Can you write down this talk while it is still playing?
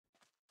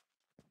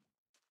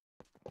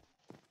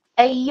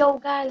Hey yo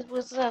guys,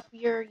 what's up?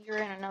 You're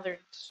in another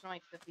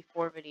Snipe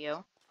 54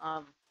 video.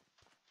 Or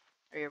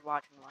you're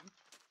watching one.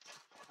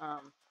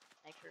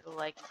 Make sure to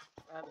like and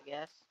subscribe, I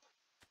guess.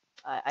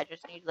 I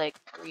just need like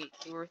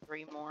two or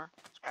three more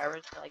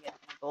subscribers till I get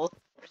my goal.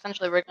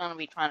 Essentially, we're gonna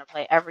be trying to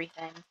play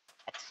everything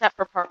except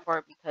for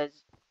parkour because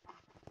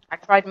I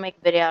tried to make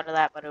a video out of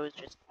that, but it was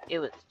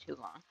too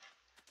long.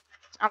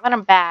 It's not that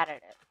I'm bad at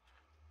it.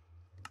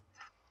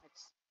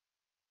 It's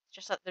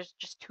just that there's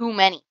just too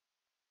many.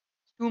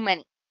 Too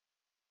many.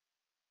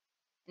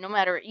 No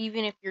matter,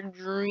 even if your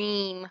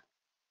dream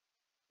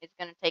is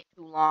gonna take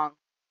too long.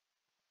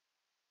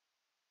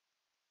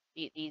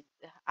 These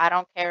I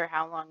don't care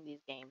how long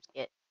these games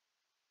get. If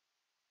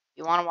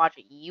you want to watch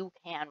it, you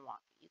can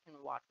watch it. You can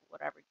watch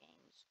whatever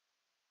games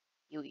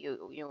you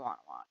want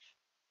to watch,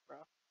 bro.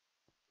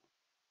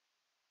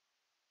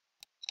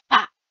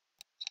 5,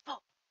 4,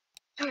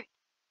 3,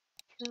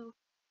 2,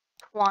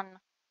 1.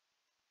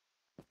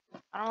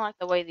 I don't like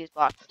the way these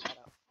blocks are set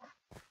up.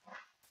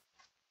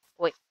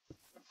 Wait,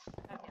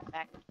 I gotta get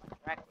back into my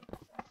drag clicking.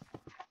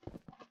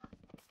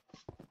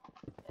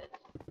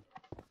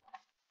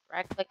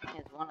 Drag clicking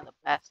is one of the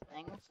best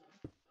things.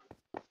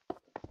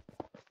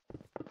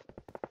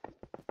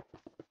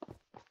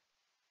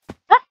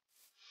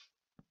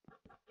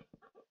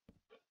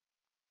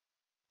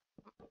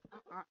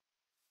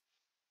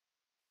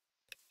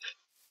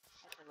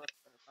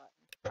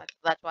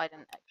 That's why I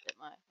didn't exit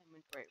my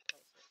inventory to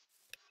replace it.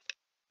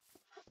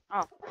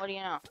 Oh, what do you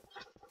know?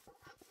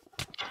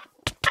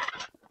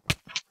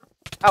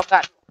 Oh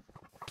god.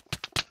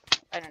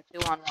 Fighting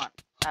 2-on-1.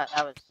 That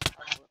was a little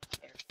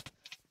scary.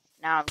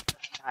 Now I'm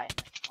just dying.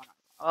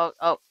 1-on.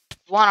 Oh,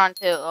 1-on-2.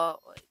 Oh,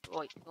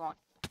 wait, 2-on.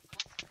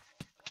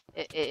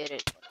 It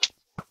is.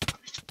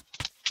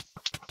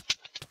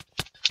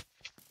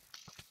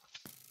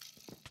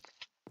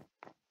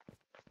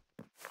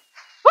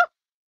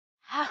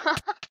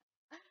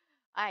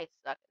 I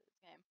suck at this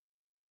game.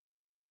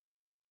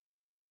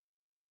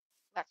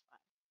 That's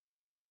fine.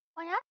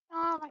 Why not?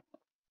 All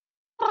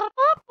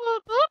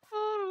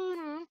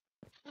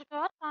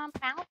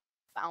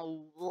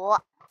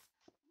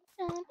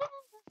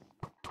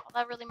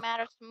that really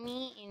matters to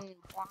me in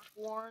Block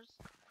Wars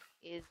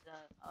is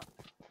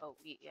we're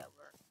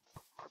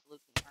blue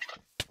team.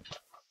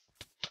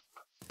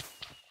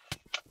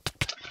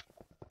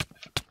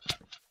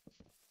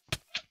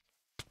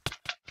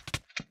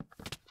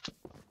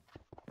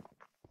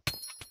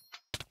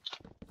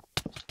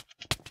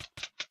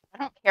 I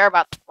don't care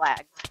about the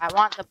flags. I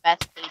want the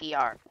best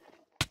ADR.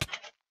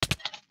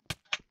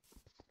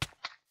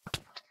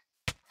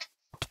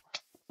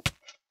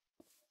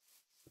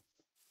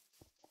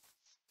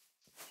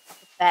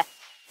 The best.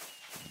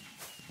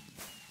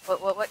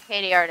 What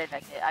KDR did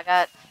I get? I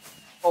got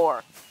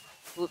 4.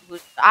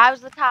 I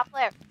was the top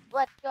player.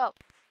 Let's go.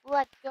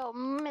 Let's go.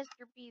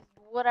 Mr. Beast,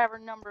 whatever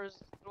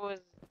numbers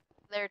was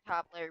their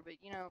top player,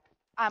 but you know,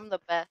 I'm the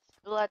best.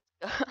 Let's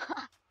go.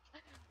 That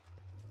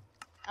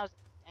was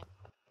only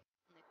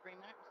 3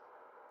 minutes.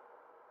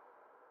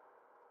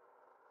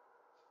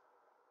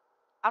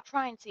 I'll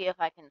try and see if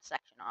I can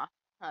section off,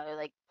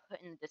 like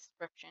put in the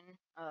description,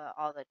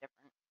 all the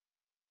different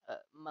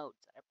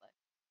modes that I play.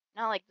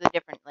 Not like the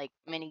different like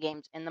mini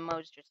games in the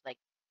modes, just like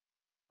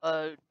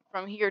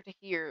from here to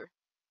here,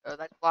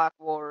 that's Block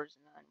Wars,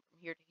 and then from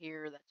here to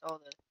here, that's all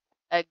the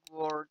Egg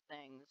War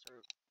things,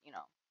 or you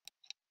know,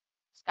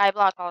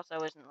 Skyblock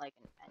also isn't like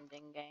an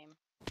ending game.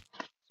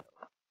 So,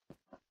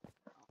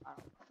 I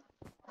don't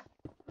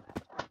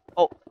know.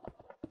 Oh,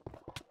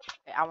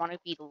 okay, I want to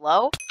be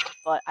low,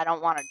 but I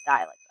don't want to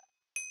die like that.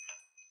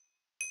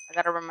 I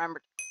gotta remember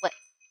to click.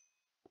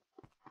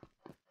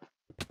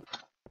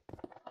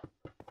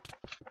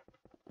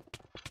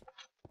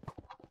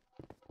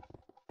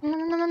 I'm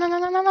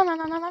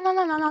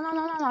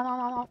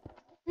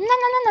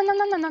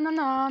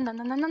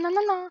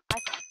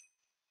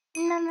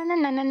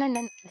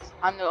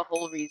the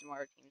whole reason why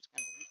our team's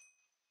gonna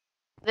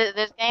lose.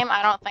 This game,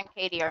 I don't think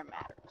KDR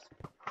matters.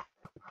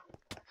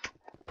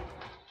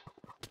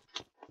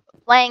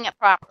 But playing it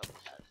properly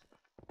does.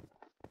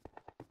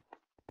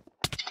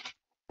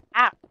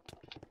 Ow.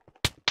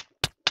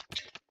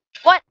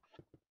 What?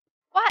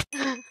 What?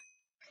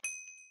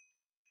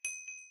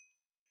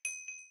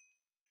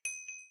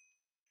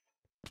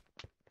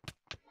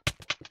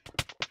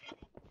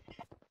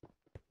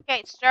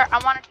 Okay, sir, I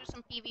want to do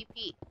some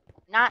PvP,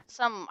 not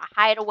some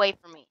hide away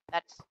from me.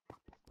 That's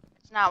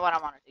not what I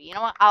want to do. You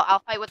know what?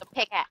 I'll fight with a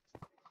pickaxe.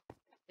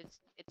 It's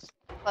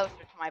closer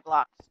to my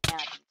blocks, and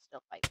I can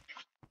still fight.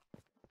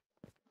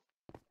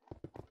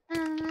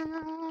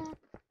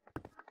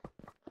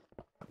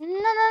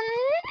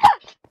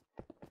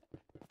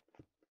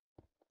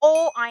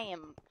 Oh, I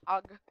am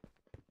pug.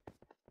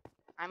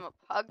 I'm a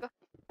pug.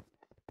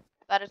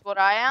 That is what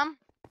I am.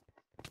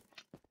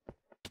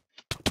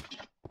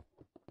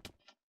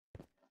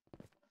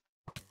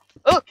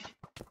 Ugh.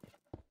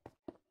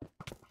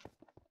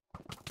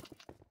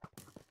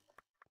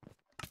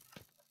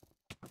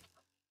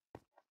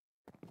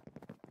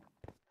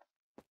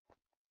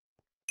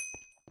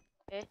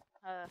 Okay.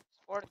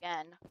 sport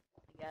again,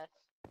 I guess.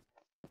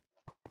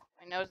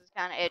 My nose is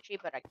kind of itchy,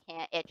 but I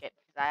can't itch it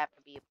because I have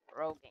to be a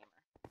pro gamer.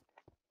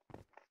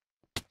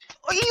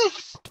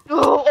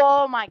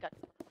 Oh my god.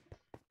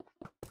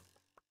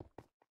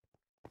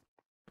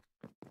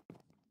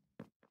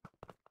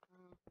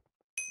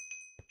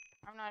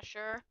 I'm not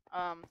sure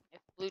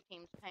if blue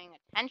team's paying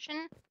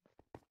attention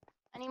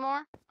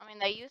anymore. I mean,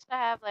 they used to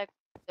have like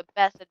the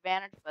best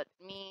advantage, but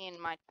me and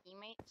my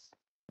teammates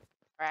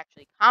are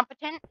actually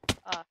competent.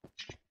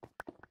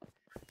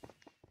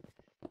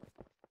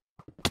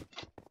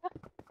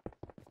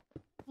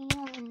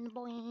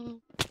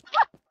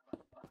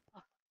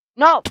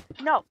 No,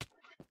 no.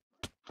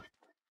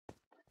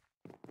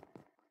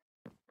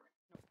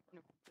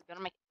 No, he's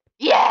gonna make it.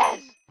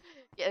 Yes!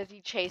 Yes,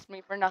 he chased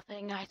me for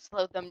nothing. I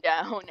slowed them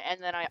down,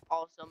 and then I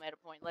also made a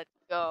point. Let's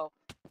go.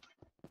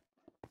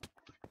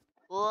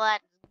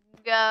 Let's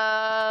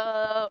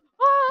go.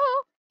 Woo!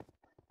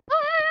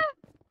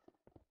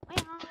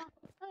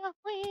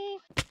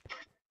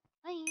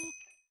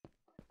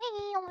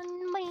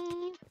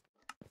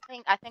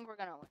 I think we're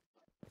gonna win.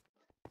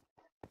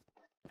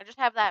 I just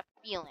have that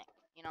feeling,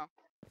 you know.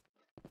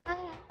 I have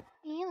a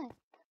feeling.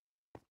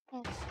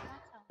 It's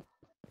awesome.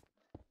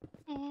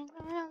 Ain't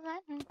gonna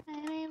let me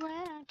play when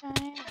I try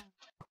it.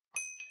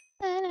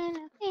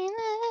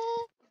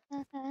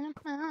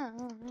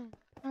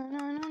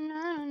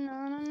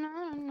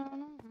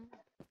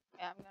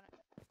 Yeah, I'm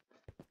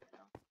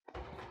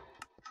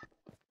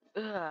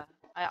gonna.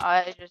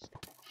 I just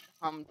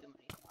hummed too many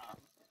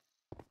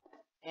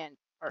and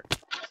parts.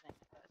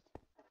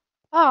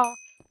 Oh.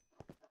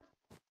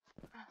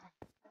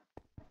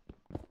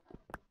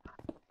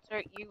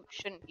 Sir, you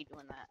shouldn't be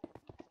doing that.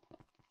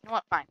 You know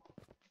what? Fine.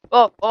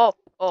 Oh,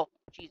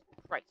 Jesus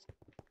Christ.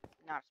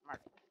 Not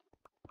smart.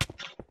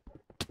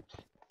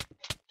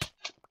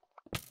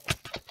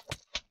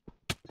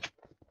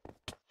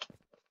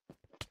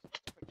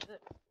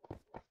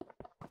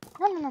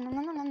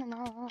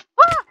 No.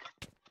 Ah!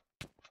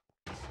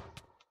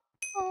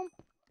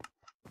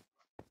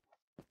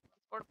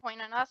 Scored a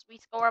point on us, we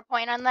score a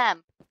point on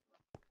them.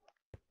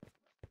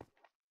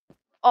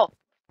 Oh.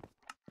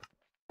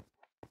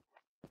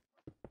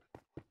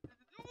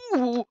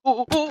 Ooh.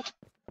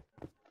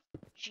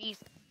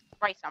 Jesus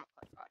Christ, I'm a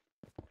clutch god.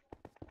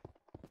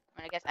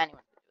 I mean, I guess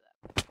anyone could do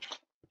that.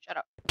 Shut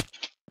up.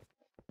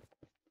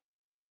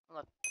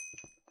 Look.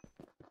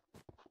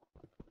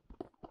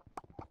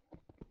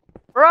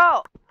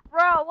 Bro,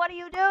 what are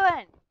you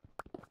doing?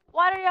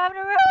 Why do you have to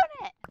ruin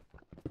it?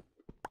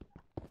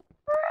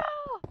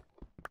 Bro!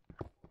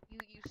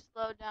 You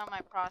slowed down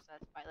my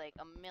process by like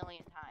a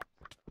million times.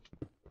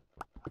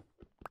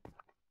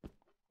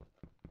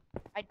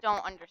 I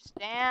don't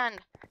understand.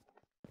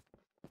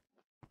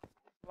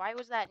 Why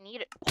was that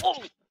needed? Oh!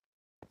 Okay.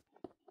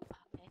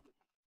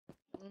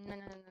 No.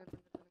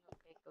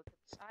 Okay, go to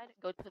the side.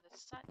 Go to the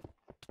side.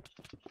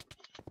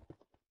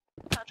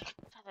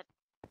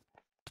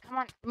 Come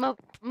on,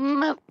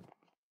 move.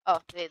 Oh,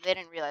 they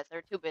didn't realize. They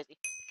were too busy.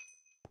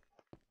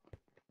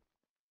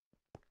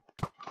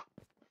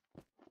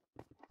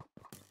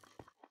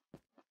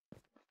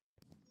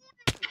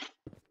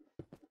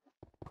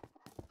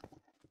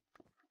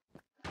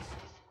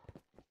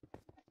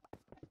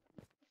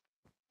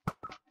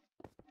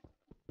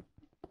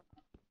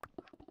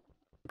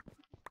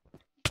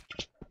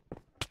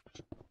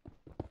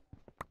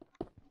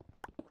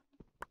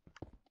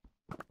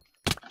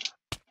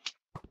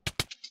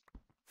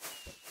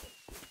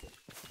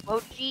 Oh,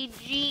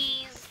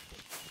 GG's.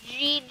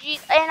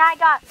 And I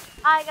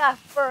got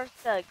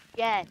first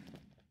again.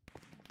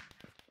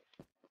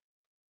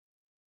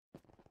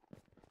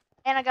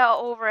 And I got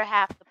over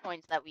half the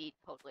points that we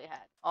totally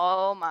had.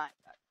 Oh my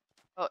god.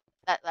 Oh,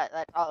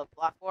 that's all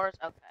block wars?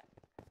 Okay.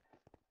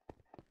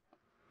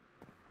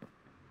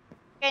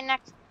 Okay,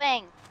 next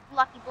thing.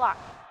 Lucky block.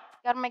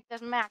 Gotta make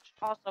this match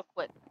also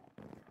quick.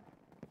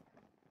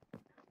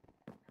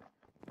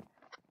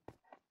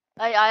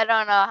 I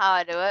don't know how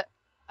I do it.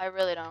 I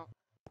really don't.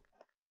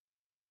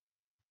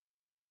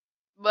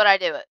 But I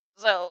do it.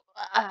 So,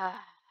 yeah.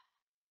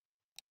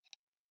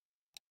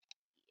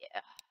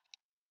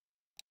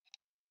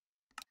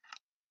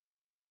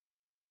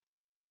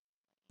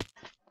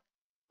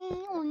 Ooh. I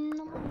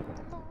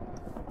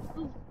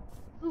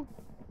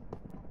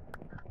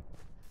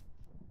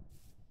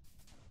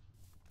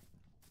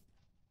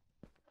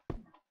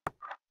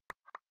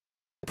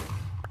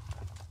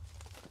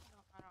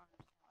don't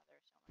understand why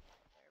there's so much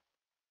right there.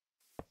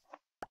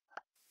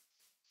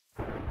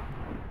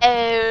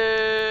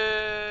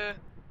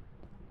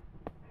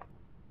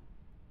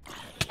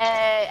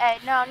 Hey,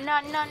 no.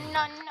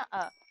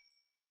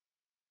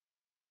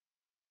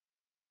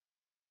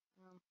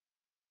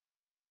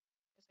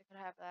 Guess I could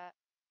have that.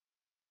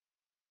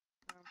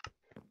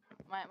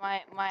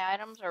 My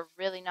items are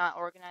really not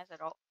organized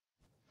at all.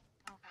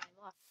 I don't have any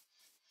luck.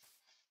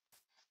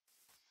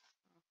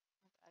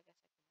 I guess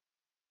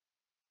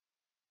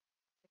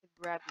I could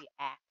grab the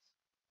axe.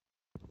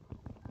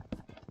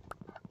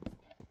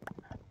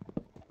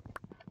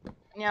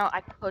 You know,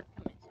 I could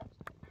commit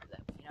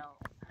suicide, you know,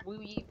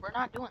 We're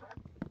not doing that.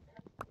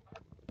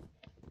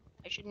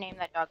 I should name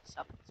that dog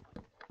something.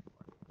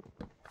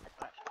 That's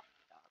what I should name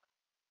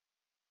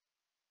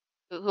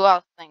the dog. Who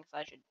else thinks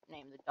I should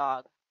name the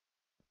dog?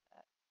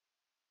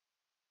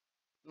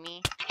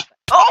 Me?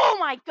 Oh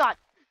my god!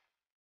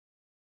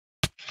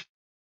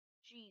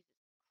 Jesus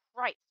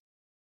Christ.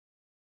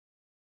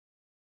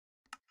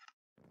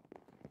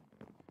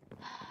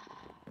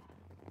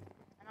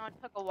 I know it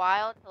took a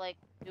while to, like,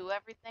 do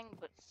everything,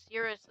 but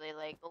seriously,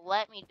 like,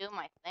 let me do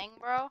my thing,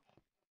 bro.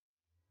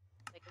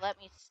 Like, let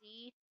me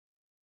see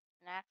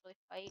and actually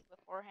fight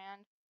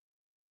beforehand.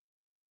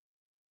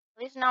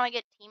 At least now I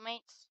get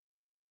teammates,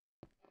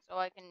 so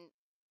I can,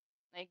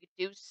 like,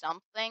 do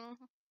something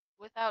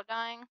without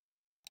dying.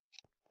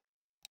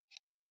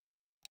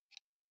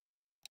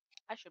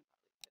 I should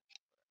probably.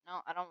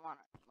 No, I don't want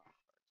to.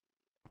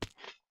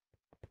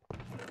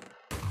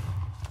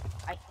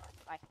 I.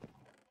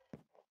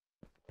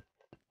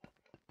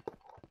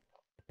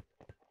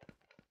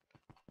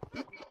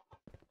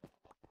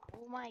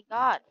 Oh my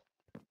god.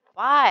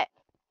 Why?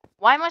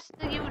 Why must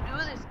you do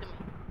this to me?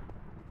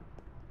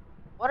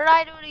 What did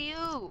I do to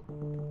you?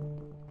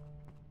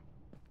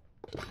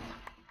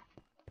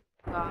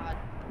 God.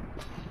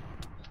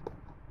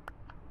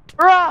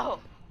 Bro!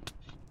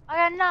 I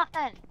got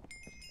nothing!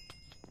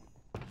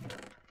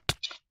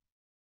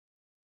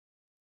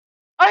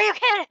 Are you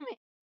kidding me?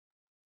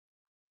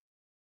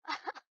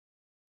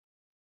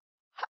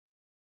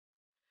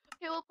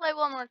 Okay, we'll play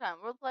one more time.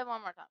 We'll play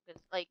one more time.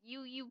 Because, like,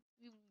 you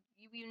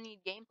need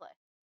gameplay.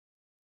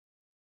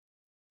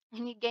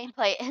 You need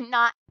gameplay and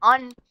not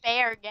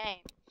unfair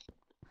game.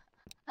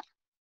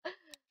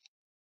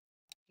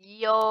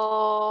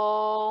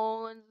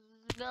 Yo, let's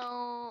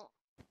go.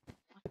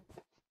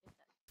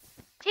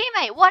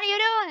 Teammate, what are you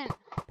doing?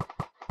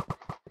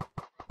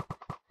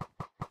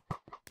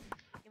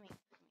 Give me.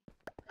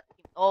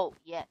 Oh,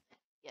 yes.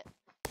 Yes.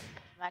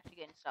 I'm actually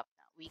getting stuff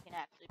now. We can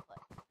actually play.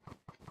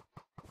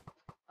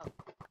 Oh.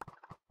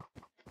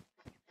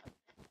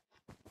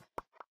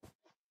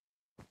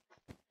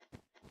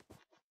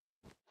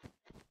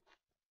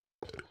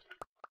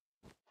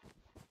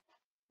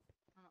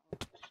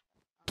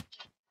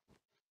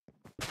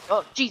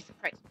 Oh, Jesus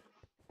Christ.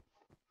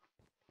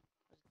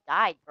 Just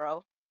died,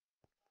 bro.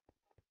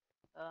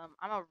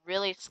 I'm a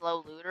really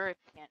slow looter, if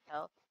you can't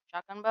tell.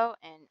 Shotgun bow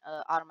and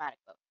automatic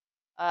bow.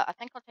 I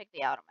think I'll take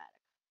the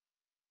automatic.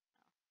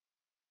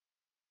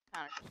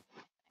 Kind of just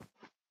my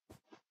thing.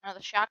 Now,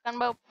 the shotgun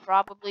bow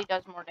probably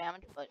does more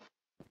damage, but...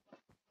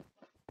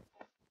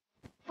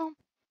 Boom.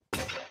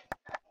 Okay,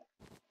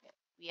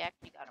 we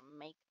actually gotta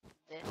make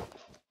this,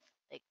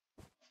 like,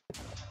 the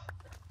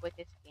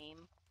quickest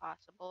game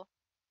possible.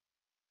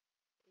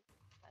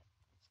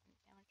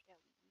 Yeah,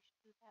 we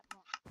should do that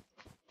more.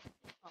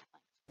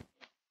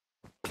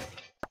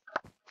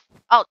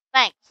 Oh,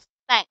 thanks.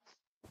 Thanks.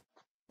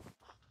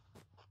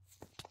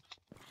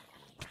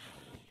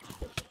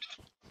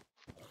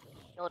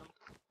 Killed him.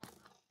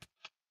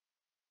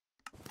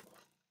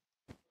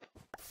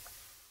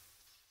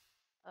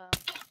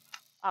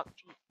 Oh,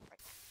 jeez. Right.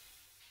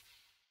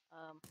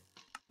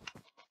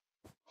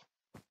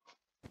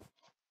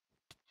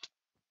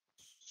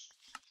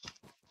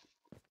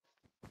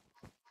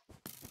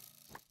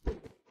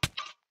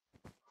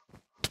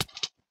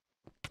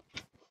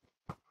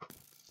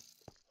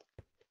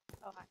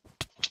 Oh, hi.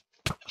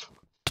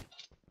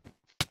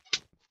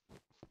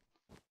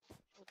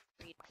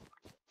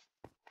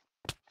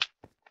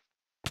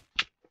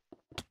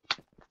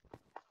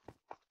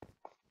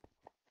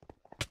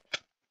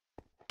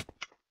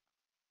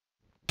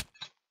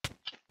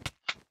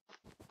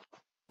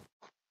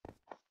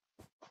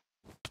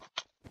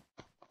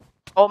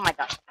 Oh my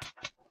god.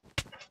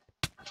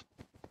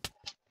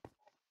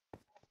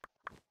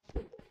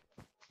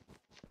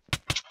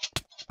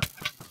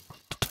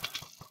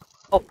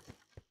 Oh.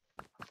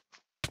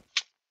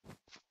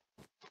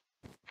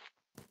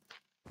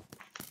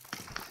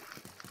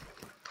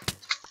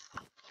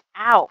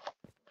 Ow.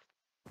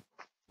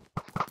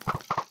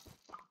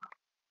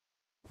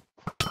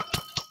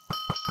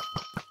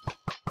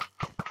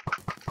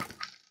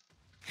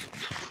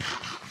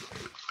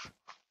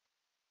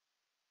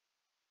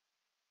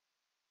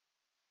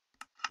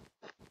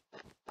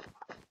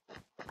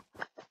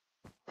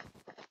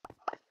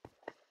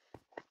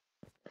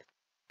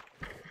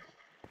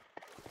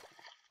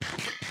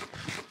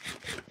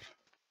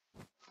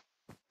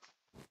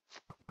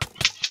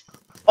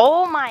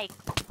 Oh my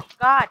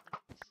god.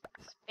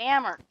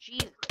 Spammer.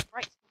 Jesus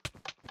Christ.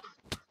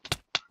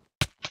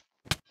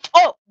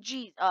 Oh,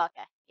 jeez. Oh,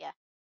 okay. Yeah.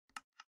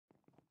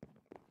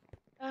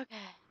 Okay.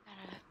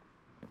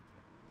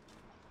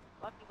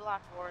 Lucky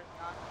Block Wars,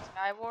 not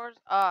Sky Wars?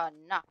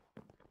 No.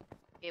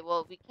 Okay,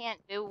 well, we can't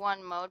do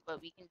one mode,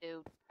 but we can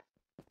do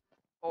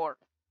 4.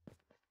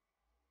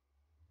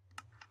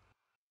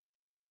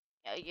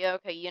 Yeah,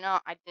 okay, you know,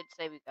 I did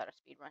say we got a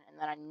speed run, and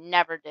then I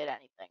never did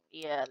anything.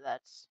 Yeah,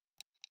 that's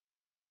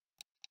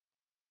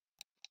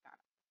kind of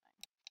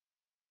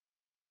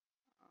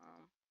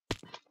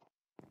the thing.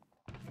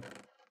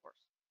 Of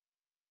course.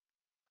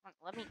 Come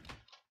on, let me...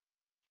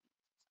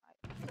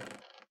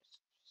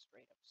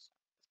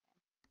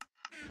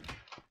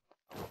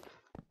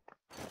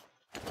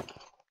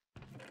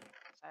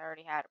 I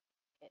already had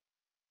it.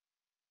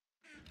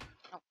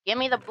 No, give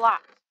me the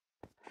blocks.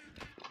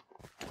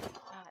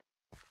 God,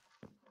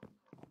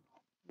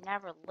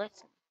 never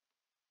listen.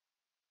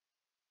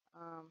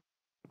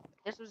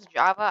 If this was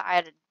Java,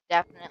 I'd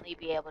definitely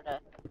be able to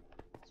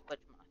switch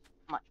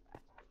much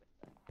faster with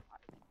the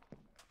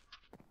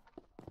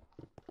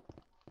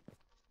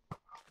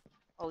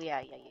Oh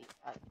yeah.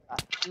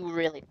 You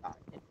really thought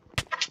it.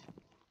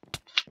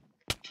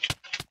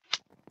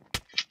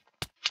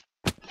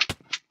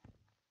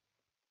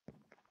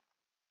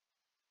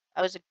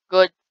 That was a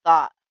good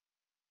thought.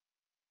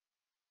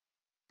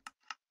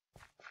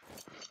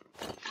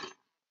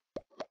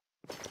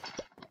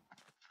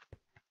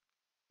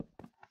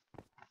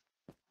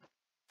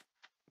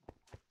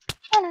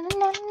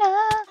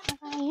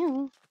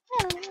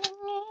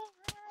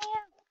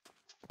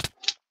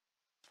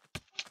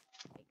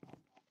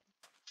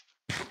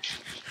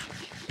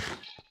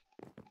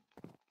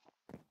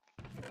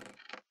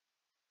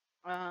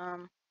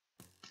 Um,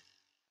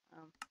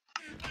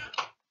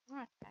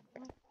 yeah,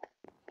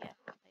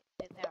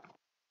 there.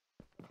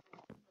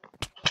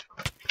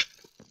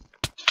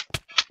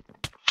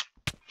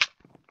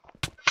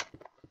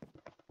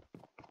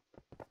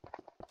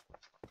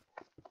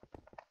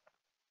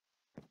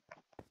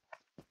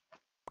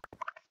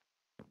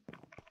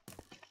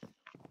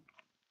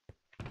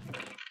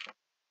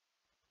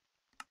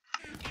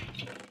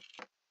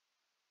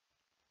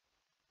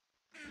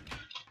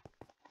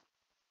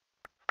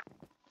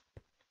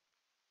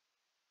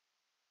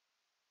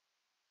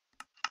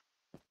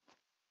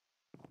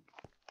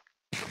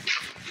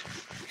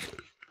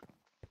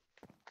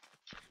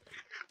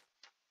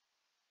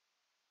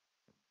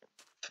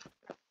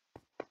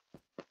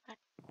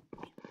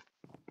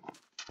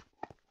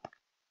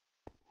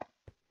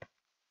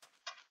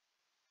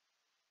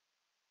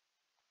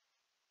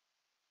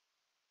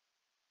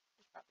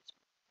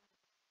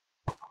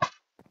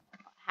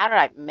 How did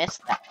I miss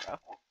that, bro?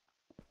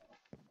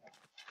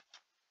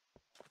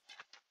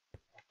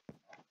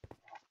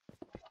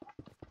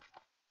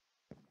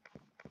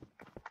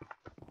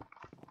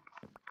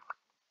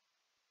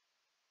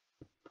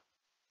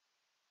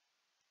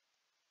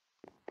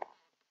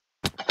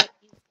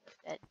 He's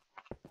dead.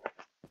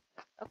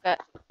 Okay.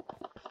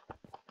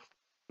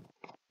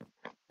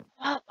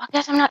 Well, I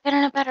guess I'm not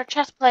getting a better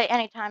chest plate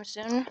anytime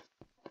soon.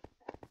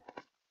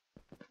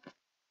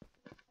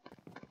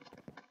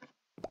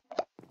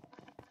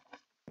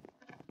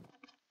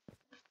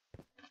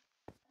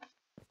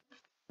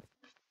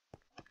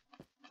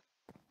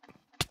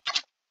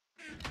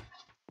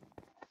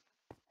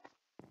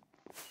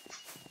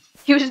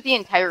 He was the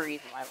entire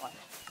reason why I won.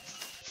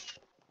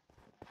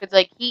 Cause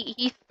like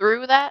he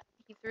threw that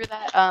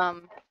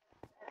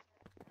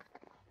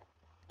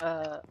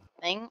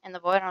thing in the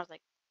void, and I was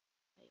like,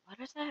 wait, what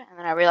is that? And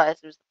then I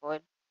realized it was the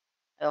void,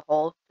 the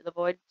hole to the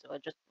void, so I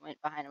just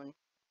went behind him and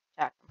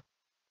attacked him.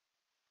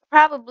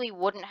 Probably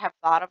wouldn't have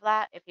thought of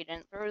that if he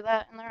didn't throw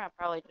that in there. I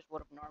probably just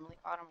would have normally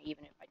fought him,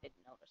 even if I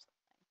didn't notice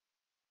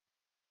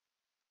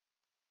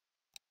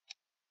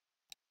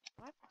the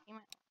thing.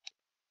 What?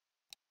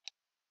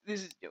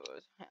 This is duos.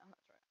 Yeah,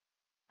 that's right.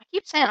 I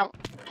keep saying I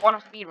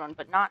want to speedrun,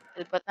 but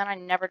then I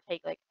never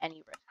take like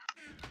any risk.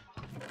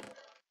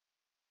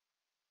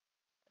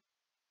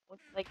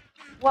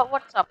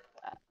 What's up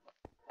with that?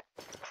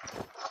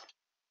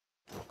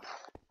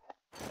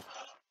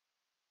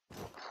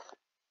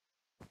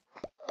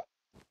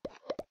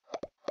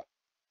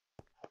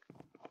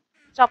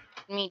 What's up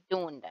with me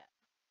doing that?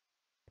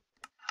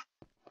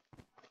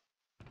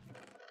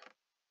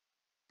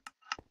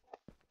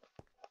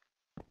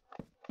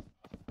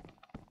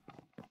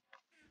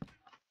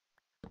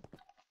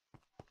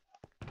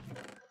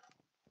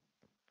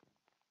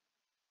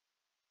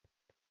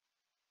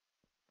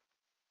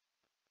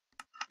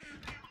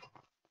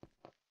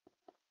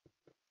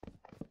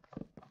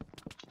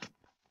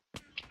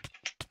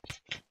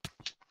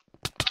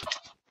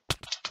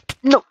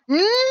 No!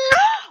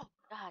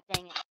 God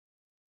dang it.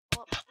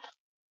 Well,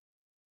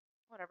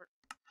 whatever.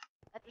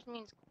 That just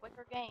means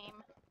quicker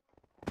game.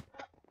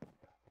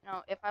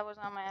 No, if I was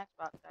on my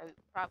Xbox, I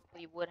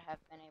probably would have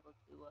been able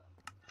to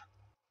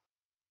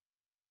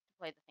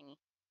play the thingy.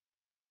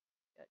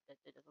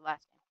 The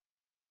last game.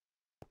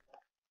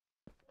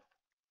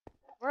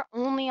 We're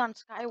only on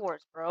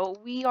Skywars, bro.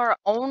 We are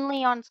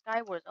only on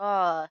Skywars.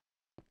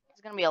 This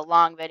is gonna be a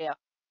long video.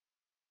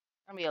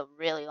 It's gonna be a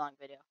really long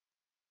video.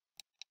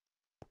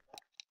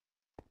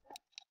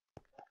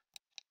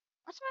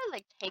 That's why I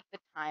like take the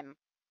time,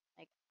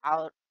 like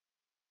out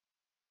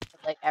of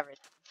like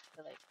everything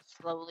to like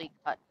slowly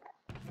cut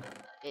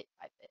bit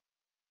by bit.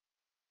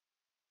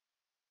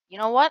 You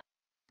know what?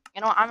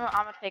 I'm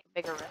gonna take a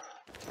bigger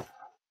risk.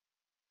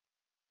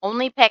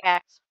 Only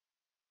pickaxe.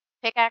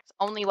 Pickaxe,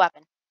 only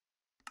weapon.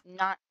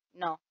 No.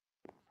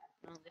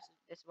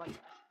 This is what you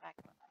back.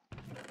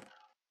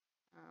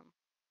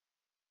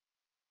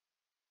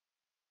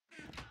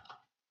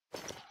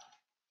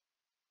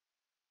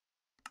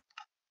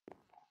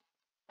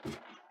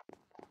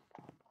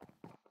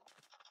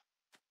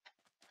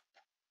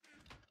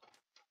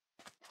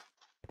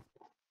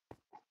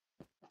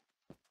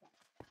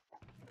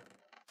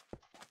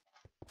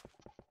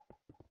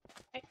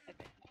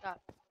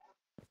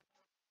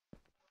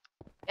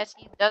 Guess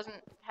he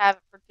doesn't have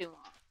it for too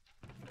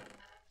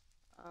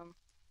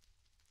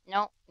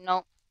long.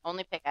 No,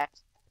 only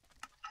pickaxe.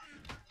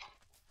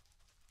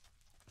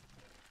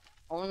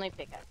 Only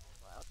pickaxe is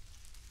allowed.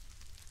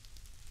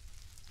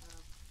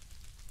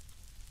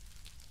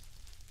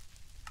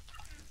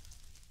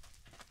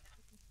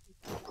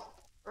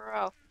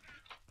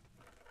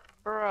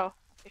 Bro,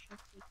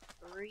 efficiency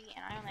 3,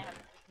 and I only have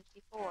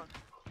efficiency 4.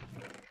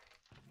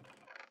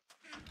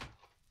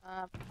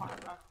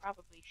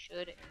 Probably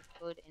should and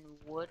could and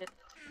would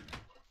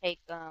take,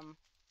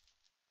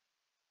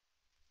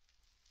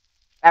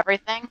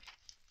 everything,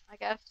 I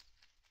guess.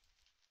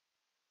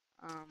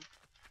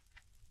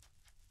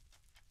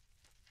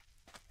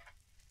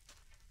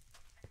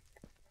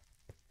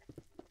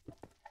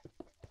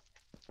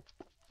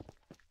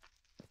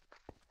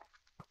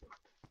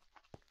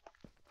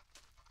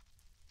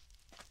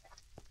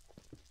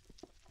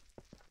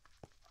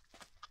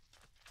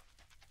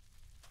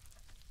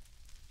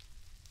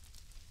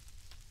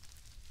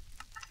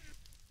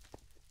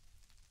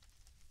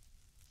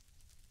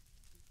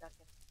 Gotta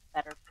get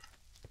better.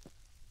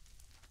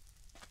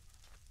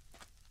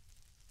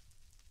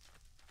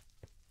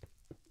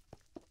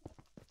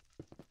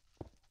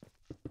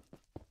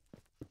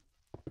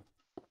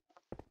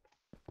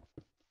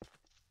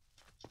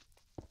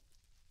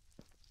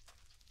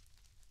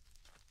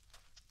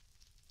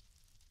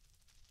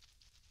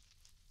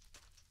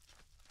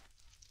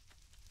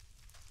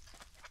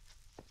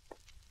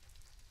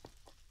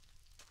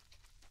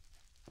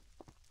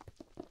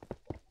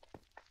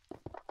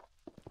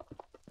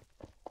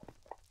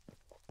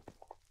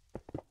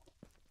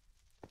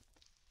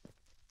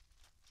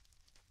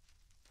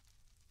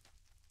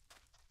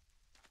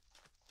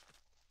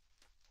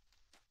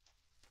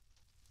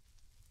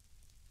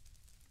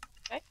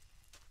 Okay.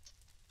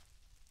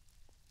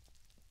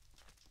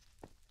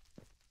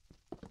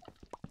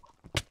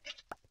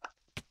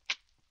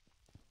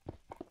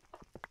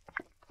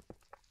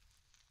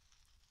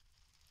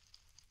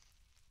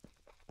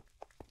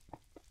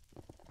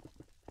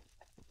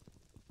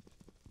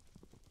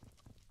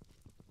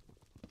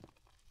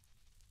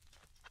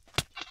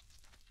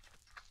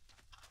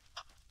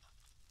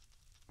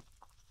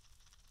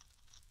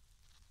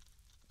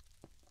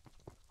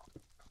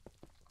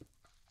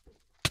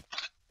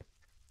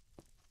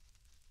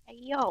 Hey,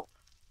 yo.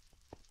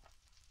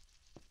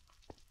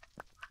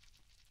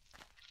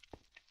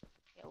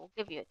 Yeah, we'll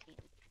give you a team.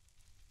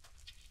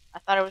 I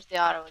thought it was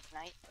the auto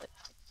ignite, but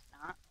it's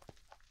not.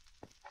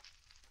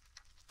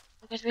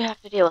 Because we have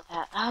to deal with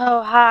that.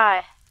 Oh,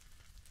 hi.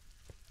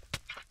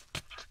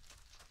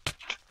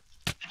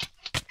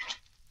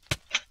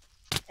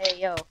 Hey,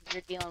 yo,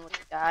 you're dealing with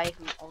a guy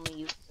who only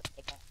uses a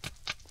pickaxe.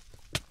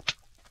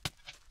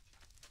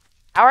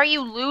 How are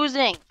you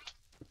losing?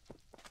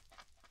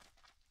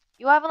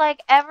 You have,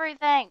 like,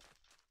 everything.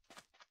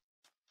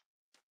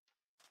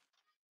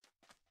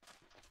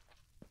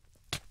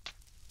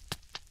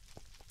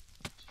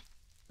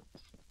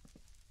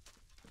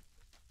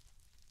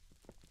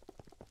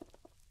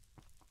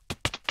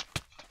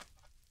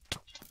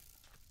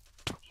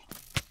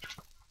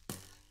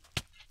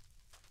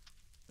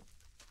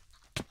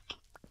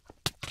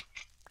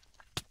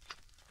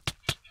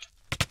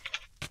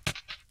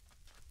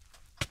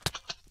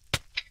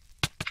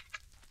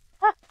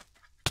 Huh.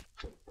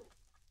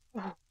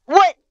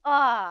 What?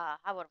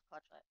 I would have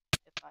clutched that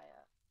if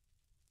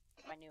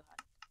I knew how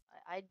to.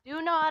 I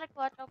do know how to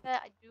clutch, okay?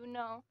 I do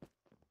know.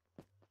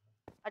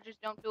 I just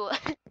don't do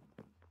it.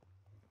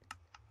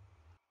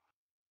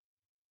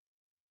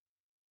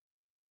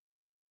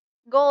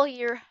 Goal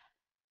here,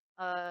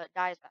 die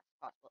as fast as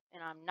possible.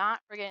 And I'm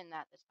not forgetting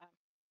that this time.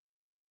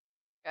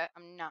 Okay?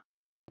 I'm not.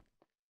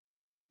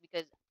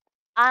 Because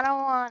I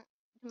don't want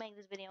to make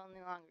this video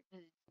any longer.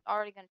 Because it's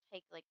already going to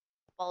take like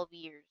 12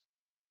 years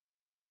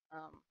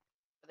for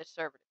the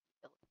server to be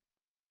built.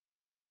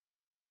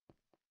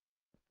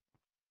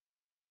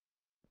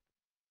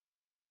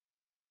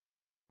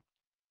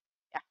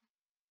 Yeah.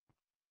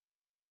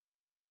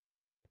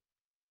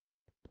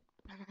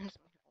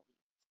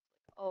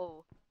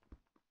 Oh.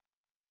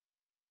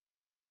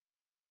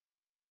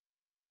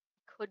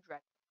 Could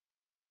drag.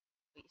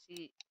 But you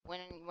see,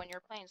 when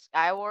you're playing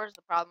Skywars,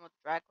 the problem with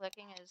drag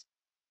clicking is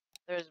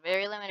there's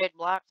very limited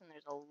blocks and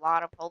there's a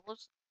lot of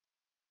holes,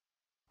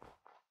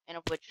 and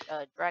of which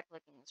drag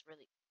clicking is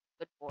really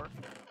good for.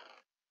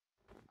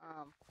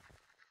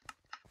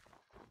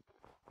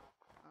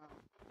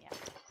 Yeah.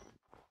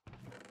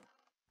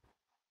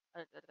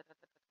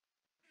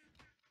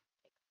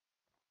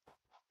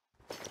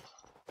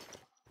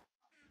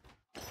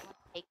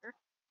 Taker,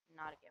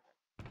 not a giver.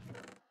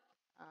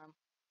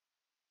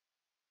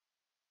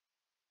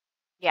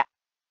 Yeah.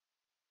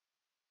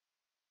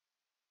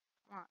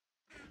 Come on.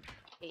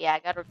 Yeah, I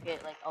gotta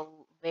get like a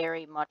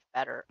very much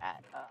better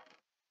at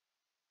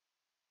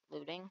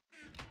looting,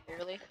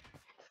 clearly.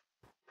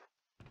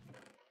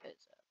 Because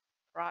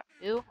Prot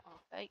 2,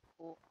 okay,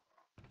 cool.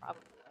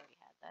 Probably already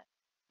had that.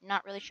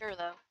 Not really sure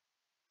though.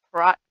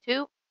 Prot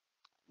 2,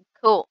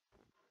 cool.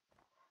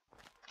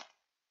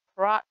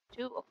 Prot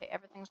 2, okay,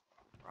 everything's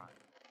Prot.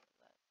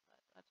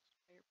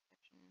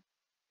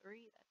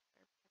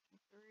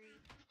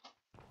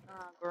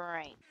 Oh,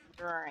 great,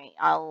 great.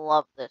 I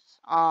love this.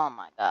 Oh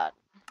my god.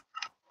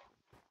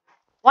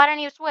 Why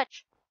didn't you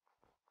switch?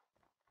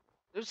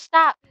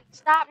 Stop.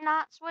 Stop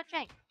not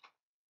switching.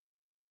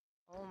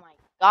 Oh my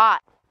god.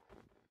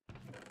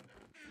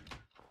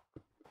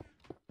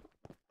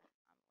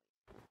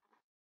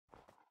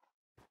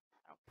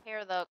 I don't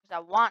care though, because I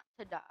want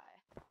to die.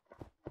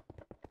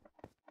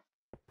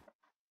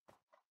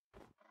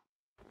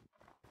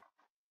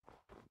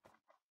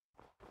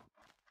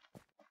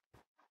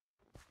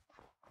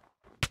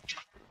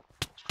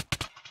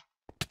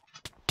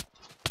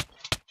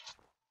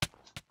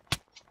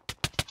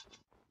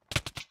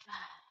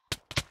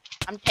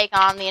 I'm taking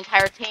on the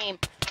entire team.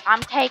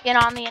 I'm taking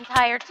on the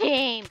entire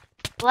team.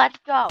 Let's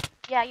go.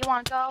 Yeah, you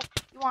want to go?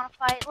 You want to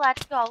fight?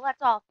 Let's go. Let's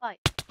all fight.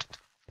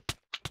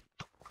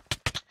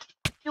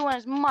 Doing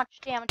as much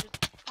damage as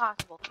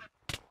possible.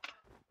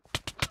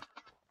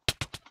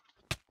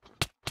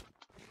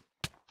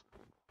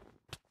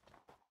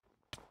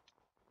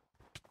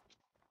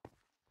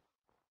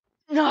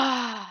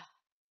 Yeah.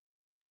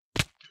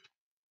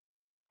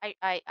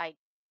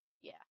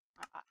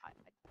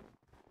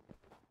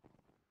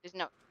 There's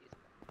no excuse.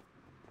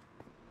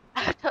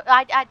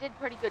 I did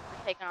pretty good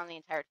for taking on the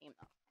entire team,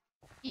 though.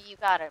 You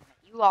gotta admit.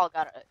 You all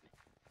gotta admit.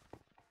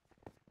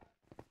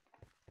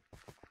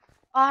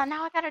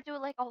 Now I gotta do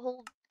like a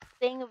whole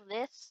thing of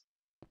this.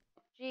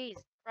 Jeez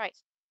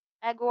Christ.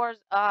 Egg Wars,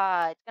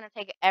 it's gonna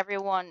take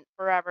everyone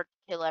forever to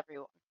kill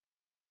everyone.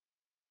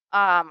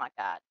 Oh my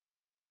god.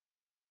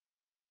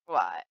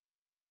 Why?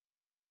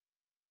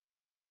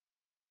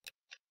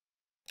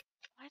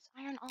 Why is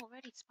iron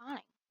already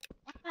spawning?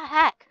 What the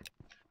heck?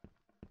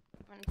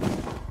 You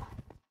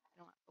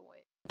don't have to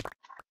wait.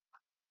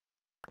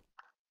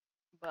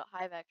 But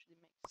Hive actually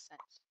makes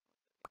sense.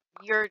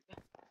 You're...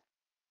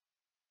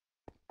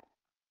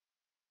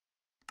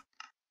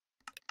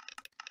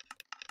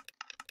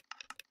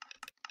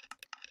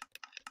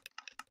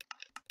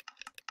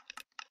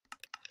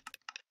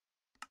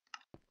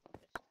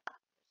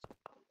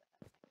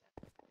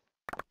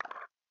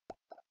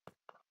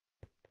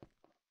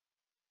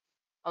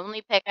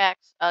 Only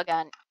pickaxe,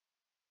 again.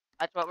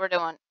 That's what we're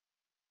doing.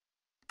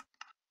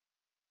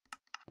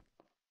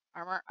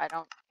 Armor, I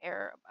don't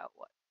care about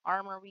what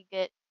armor we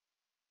get.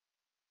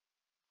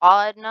 All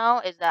I know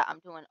is that I'm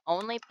doing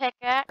only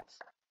pickaxe.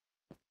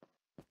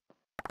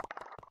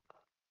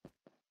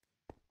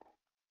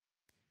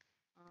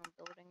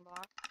 Building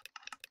block.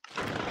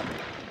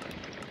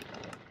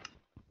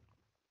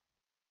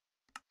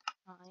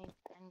 9,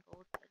 10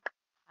 gold,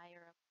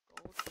 higher up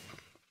gold.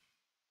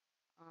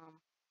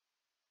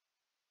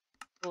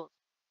 Tools.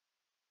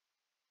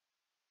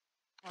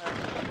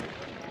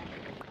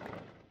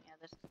 Yeah,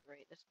 this is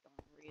great. This is going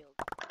real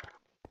good.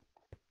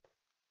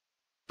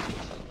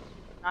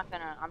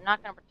 I'm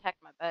not gonna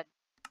protect my bed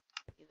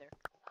either.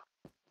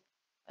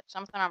 That's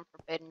something I'm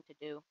forbidden to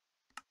do.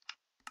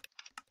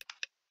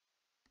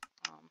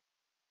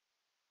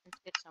 Let's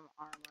get some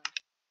armor.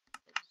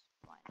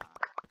 Why not?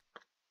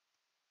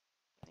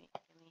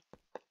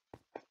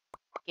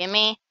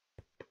 Gimme.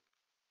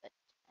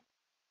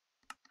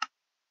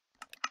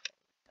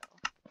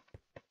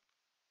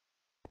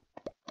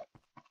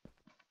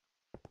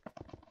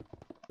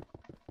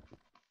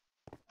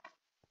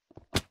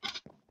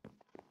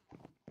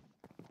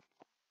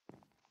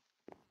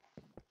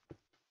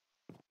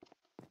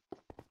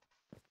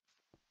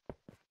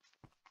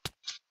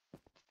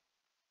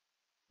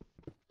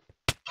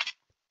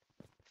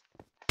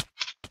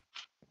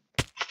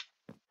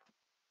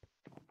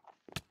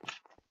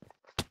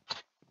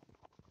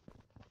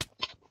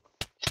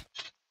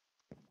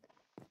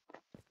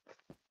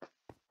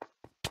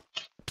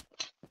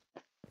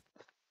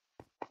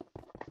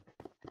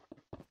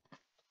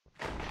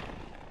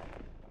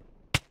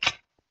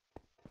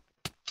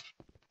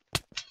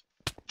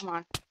 Come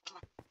on.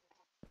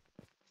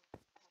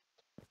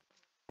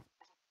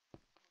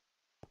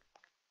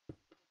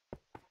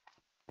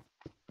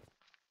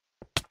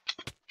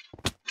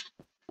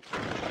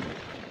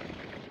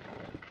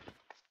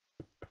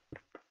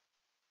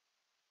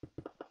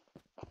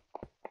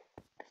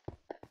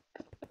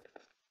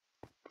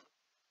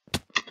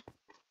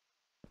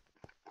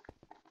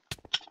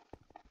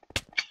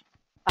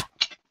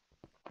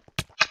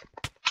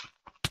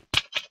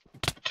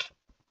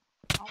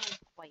 Always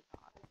quite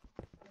hot.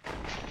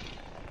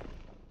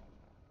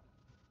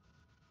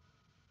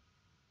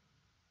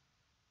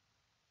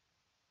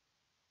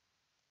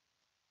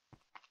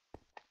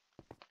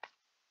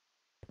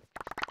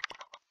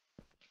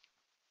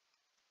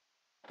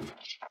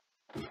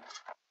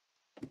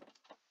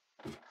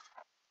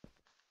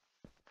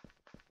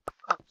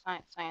 Oh,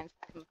 science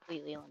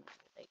completely eliminated.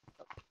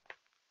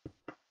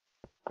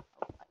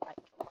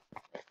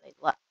 They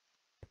left.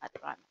 That's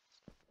what I meant.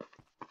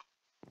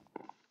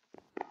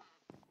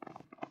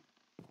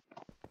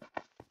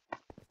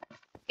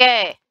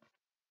 Okay.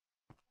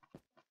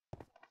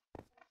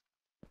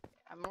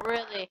 I'm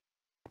really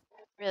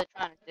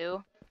trying to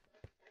do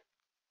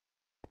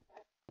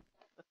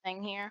the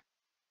thing here.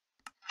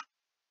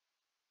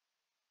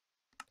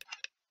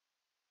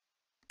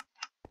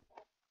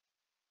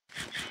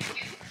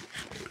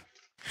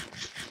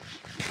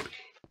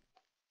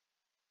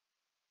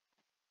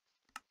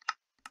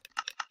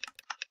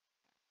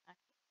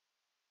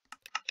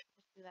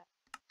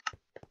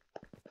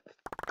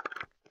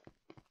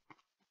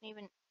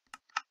 even...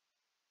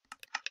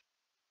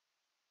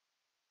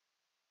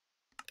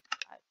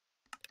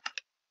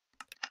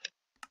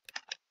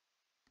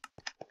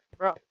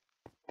 Bro.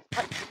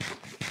 What?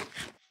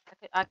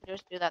 I could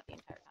just do that the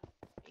entire time.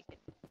 You could...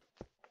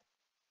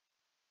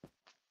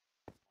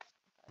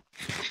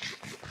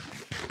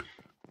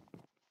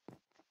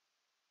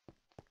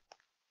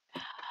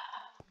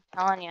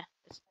 I'm telling you,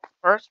 this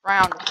first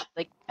round,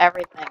 like,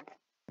 everything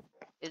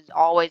is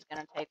always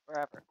gonna take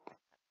forever.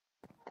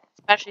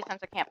 Especially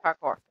since I can't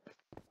parkour.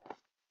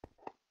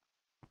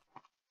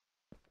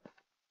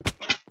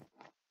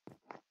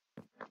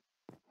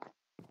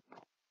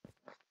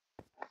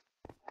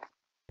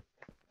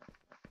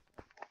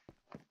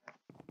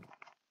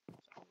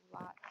 A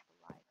lot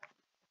of life.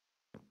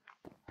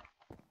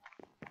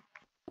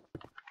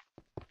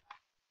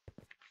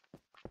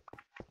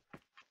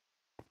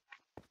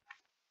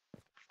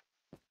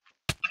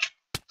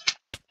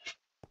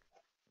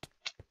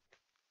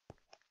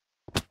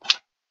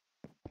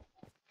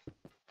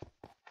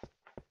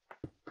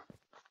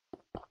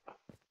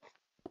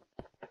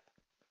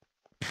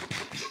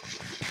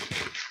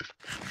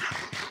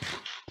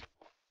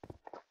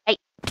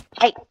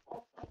 Hey,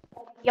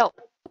 yo.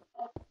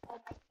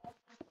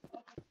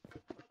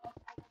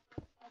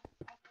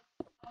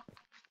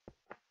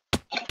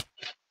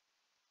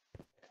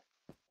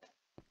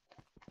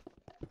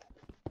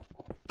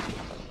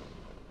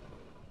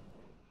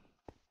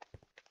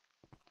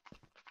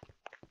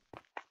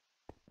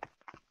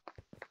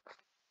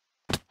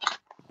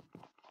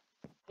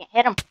 Can't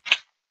hit him.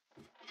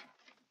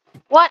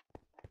 What?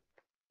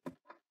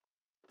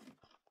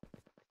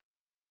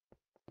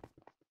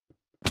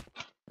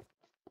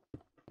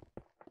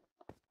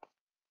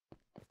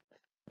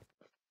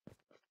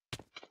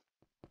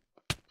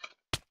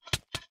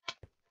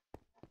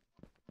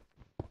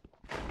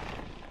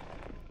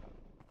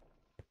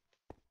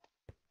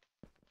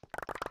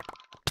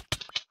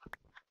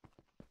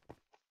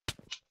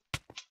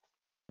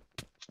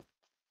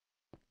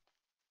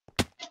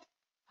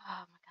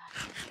 Oh my god.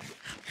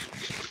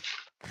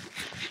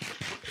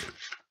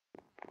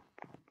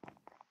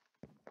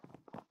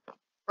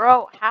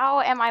 Bro,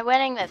 how am I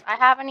winning this? I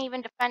haven't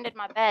even defended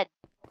my bed.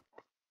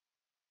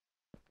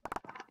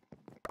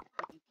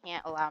 You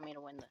can't allow me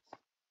to win this.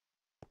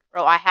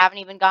 Bro, I haven't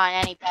even gotten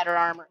any better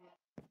armor.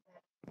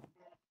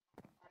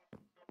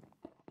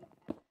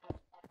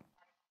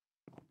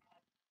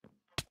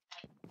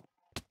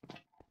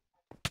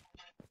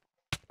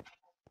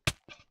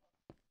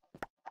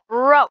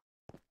 Bro,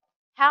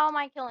 how am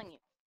I killing you?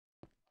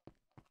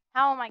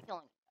 How am I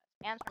killing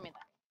you? Answer me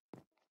that.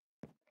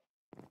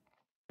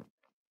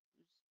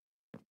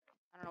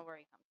 I don't know where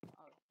he comes from.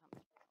 Oh, he comes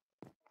from.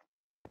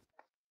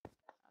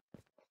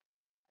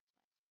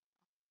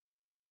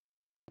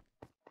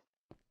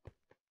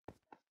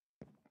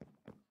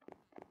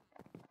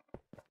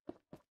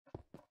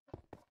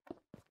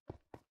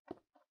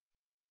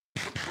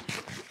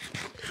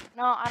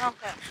 No, I don't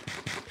care.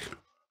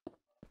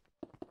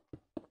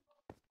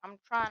 I'm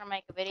trying to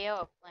make a video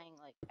of playing,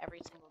 like,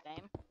 every single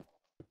game.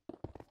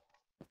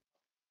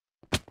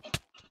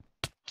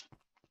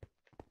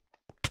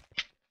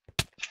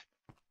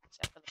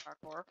 Except for the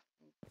parkour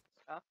and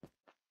stuff.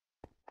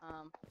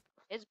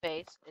 His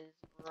base is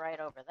right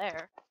over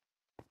there.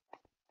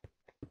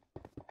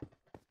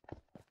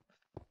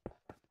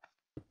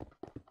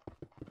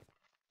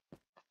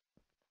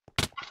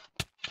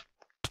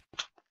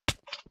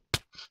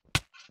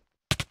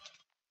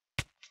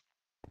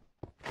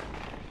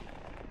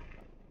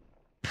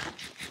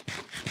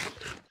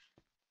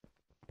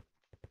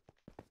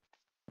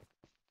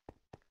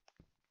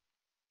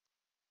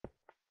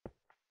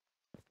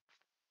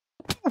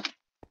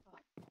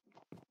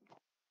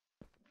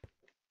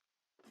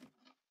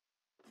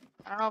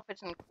 I don't know if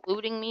it's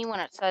including me when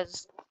it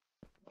says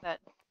that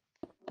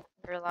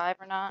you're alive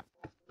or not.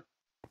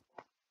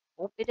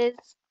 Hope it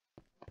is.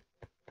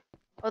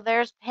 Oh,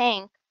 there's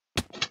pink.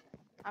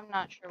 I'm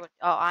not sure what...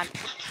 Oh,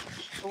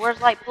 but where's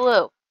light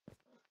blue?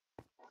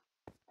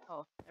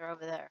 Oh, they're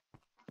over there.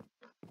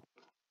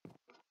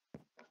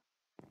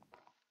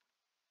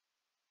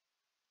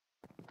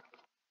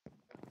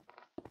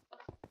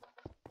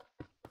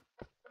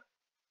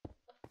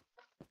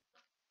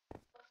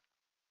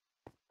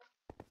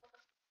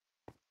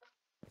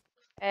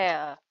 Hey,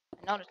 I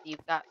noticed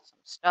you've got some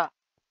stuff.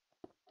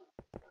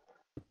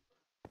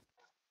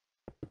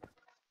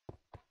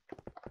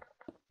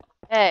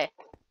 Hey,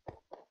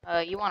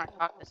 you want to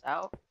talk this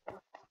out?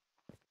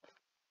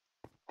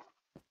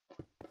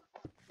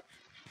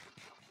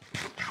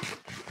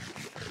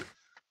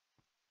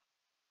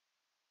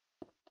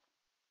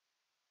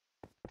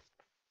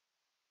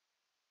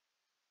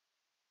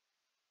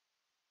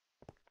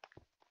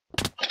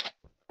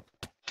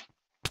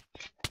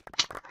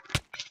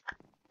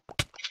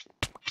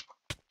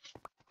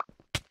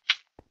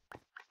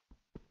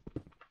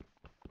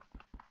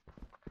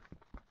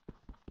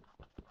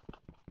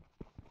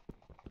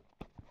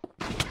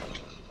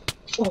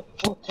 Oh.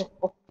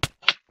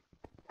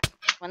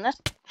 Win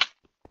this?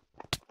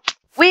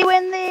 We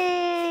win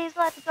these!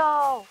 Let's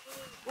go!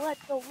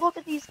 Let's go. Look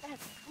at these stats.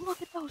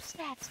 Look at those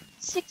stats.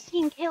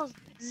 16 kills,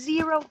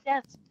 0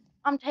 deaths.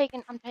 I'm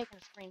taking a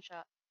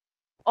screenshot.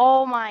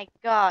 Oh my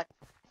god.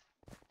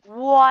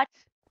 What?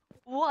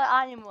 What?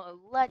 I am a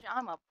legend.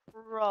 I'm a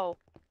pro.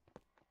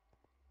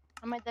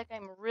 I made that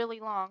game really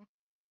long.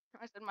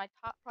 I said my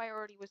top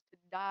priority was to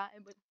die,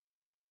 but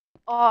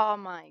oh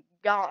my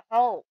god.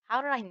 Oh,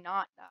 how did I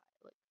not die?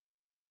 Like,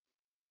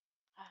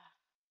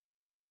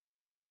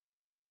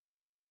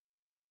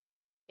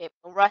 if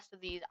the rest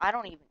of these, I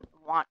don't even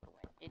want to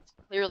win. It's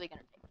clearly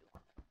gonna take too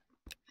long.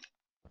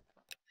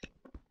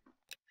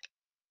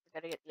 We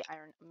gotta get the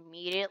iron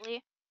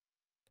immediately.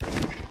 As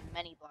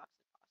many blocks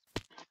as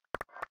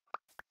possible.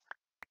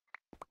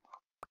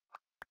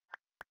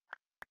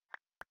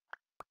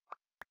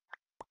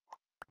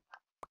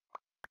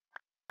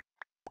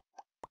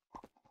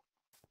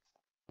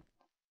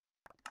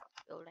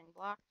 Building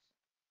blocks.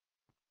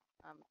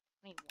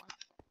 21.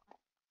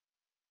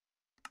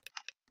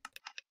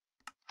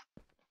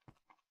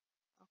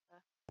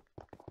 Okay.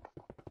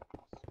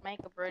 Let's make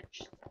a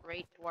bridge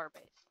straight to our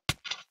base.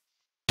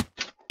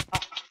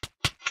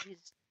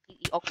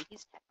 Oh, okay,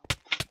 he's techno.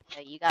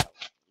 Okay, you gotta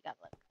let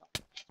him kill.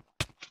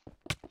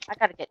 I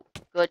gotta get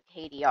good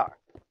KDR.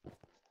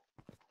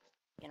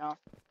 You know?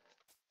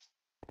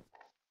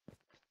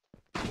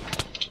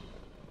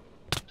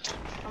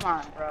 Come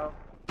on, bro.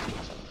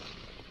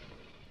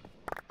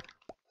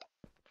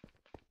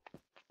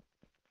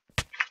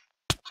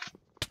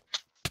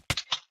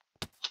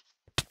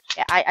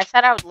 Yeah, I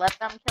said I would let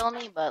them kill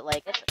me, but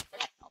like it's a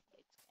techno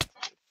place.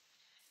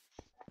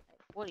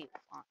 Like, what do you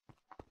want?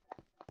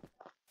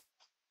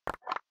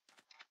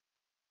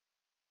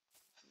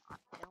 Not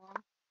kill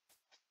him.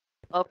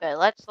 Okay,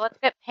 let's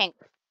get pink.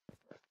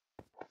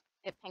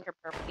 Get pink or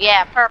purple.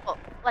 Yeah, purple.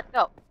 Let's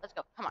go. Let's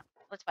go. Come on.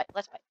 Let's fight.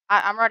 Let's fight.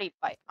 I'm ready to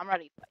fight. I'm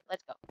ready to fight.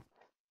 Let's go.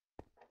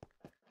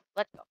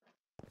 Let's go.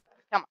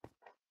 Come on.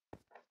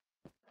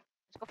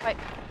 Let's go fight.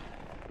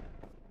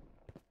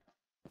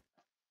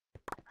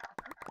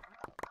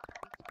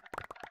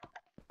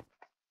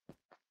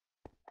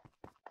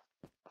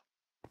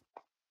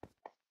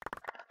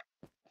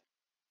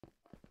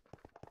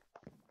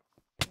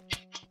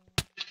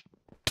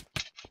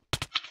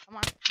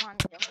 Come on,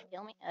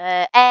 kill me.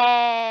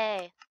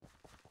 Hey!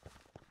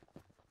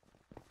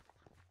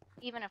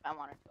 Even if I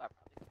wanted to, I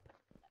probably could.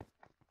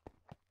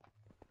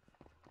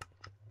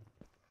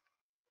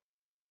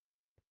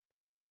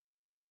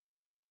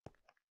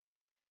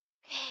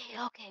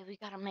 Okay, we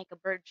gotta make a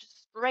bridge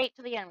straight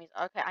to the enemies.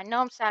 Okay, I know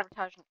I'm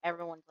sabotaging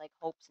everyone's, like,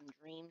 hopes and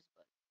dreams,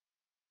 but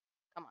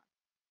come on.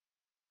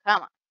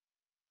 Come on.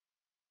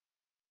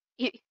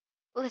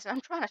 Listen,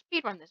 I'm trying to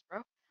speedrun this, bro.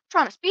 I'm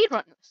trying to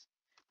speedrun this.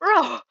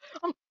 Bro!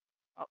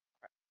 Oh,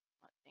 crap.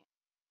 Oh, dang it.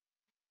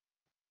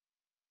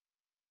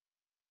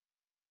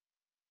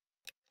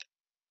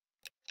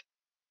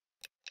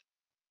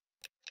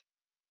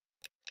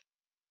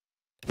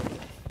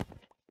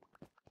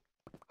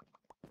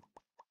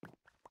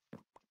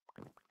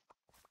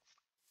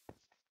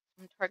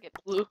 Target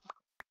blue.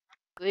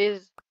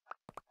 Please.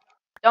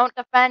 Don't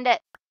defend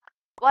it.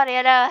 What are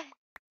you doing?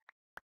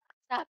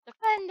 Stop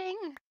defending.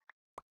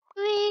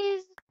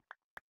 Please.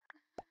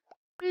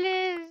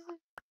 Please.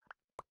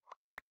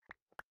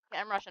 Okay,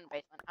 I'm rushing the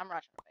basement. I'm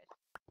rushing the basement.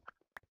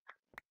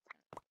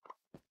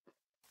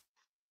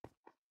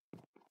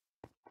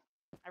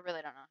 I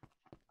really don't know.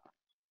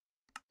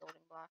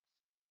 Building blocks.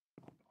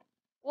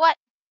 What?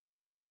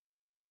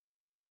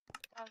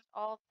 That was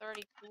all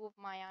 32 of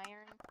my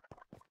iron.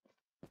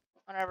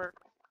 Whatever.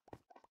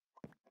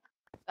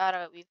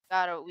 We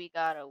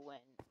gotta win.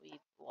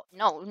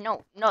 No,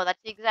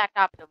 that's the exact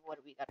opposite of what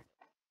we gotta do.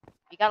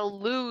 We gotta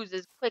lose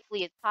as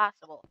quickly as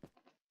possible.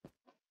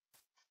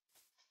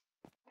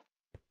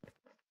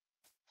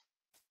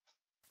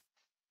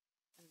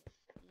 And the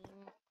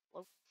team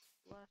close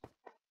to us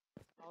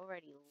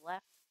already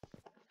left.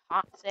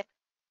 Toxic.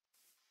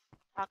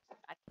 I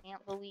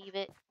can't believe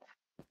it.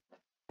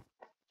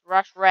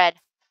 Rush red.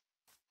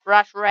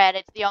 Rush red,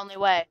 it's the only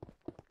way.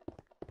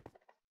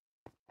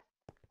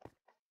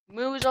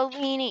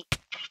 Mussolini.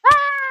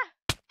 Ah!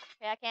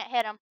 Okay, I can't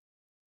hit him.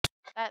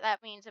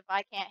 That means if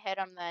I can't hit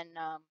him, then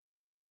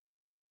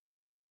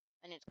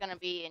it's gonna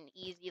be an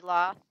easy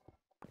loss,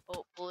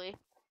 hopefully.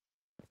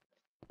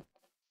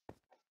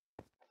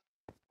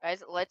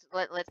 Guys, let's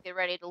get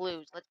ready to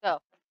lose. Let's go.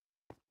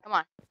 Come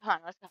on,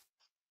 let's go.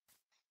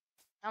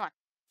 Come on.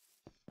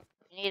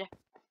 We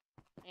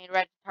need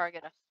red to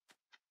target us.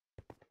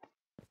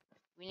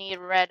 We need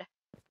red to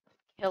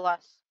kill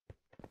us.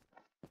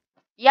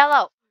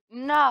 Yellow!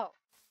 No!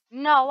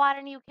 No, why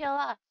didn't you kill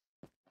us?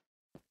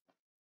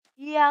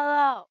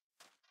 Yellow!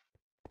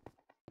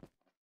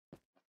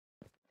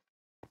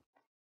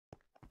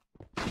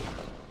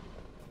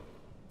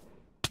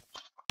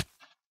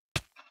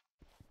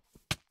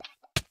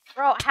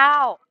 Bro,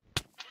 how?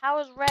 How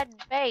is red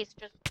base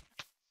just...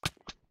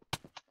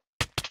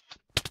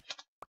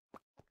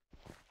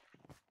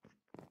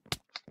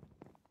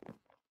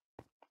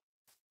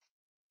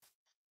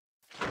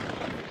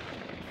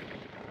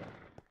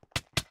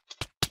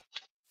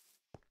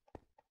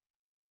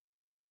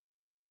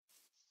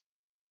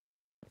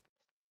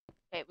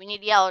 Okay, we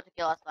need yellow to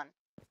kill us then.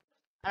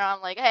 And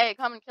I'm like, hey,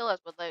 come and kill us,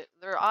 but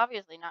they're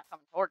obviously not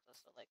coming towards us.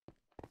 So like,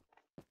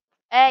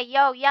 hey,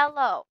 yo,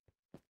 yellow,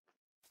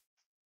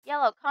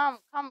 yellow, come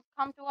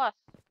to us.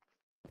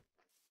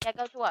 Yeah,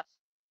 go to us.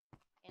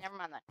 Okay, never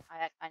mind then.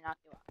 I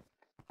knocked you out.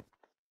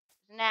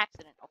 It's an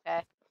accident,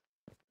 okay?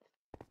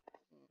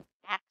 An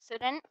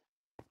accident.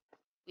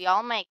 We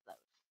all make those.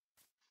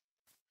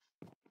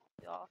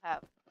 We all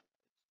have.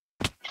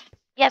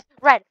 Yes,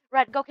 red,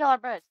 go kill our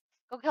base.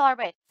 Go kill our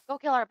base. Go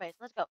kill our base.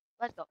 Let's go.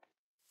 Let's go.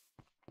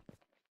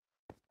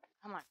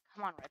 Come on,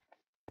 red.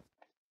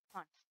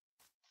 Come on,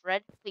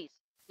 red.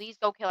 Please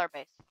go kill our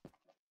base.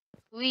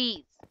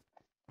 Please.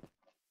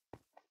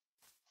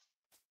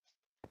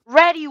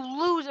 Red, you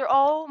loser!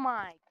 Oh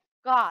my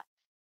god.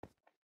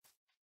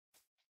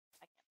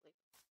 I can't believe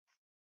it.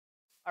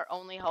 Our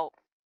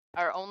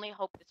only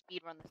hope to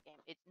speedrun this game.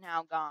 It's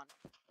now gone.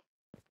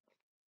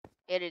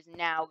 It is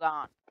now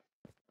gone.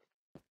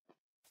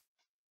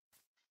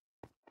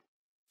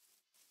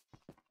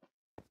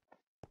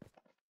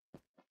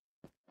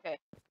 Okay.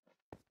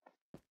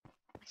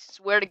 I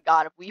swear to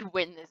God, if we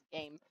win this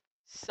game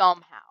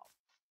somehow,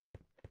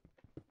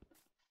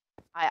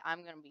 I'm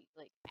gonna be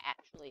like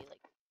actually like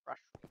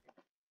frustrated.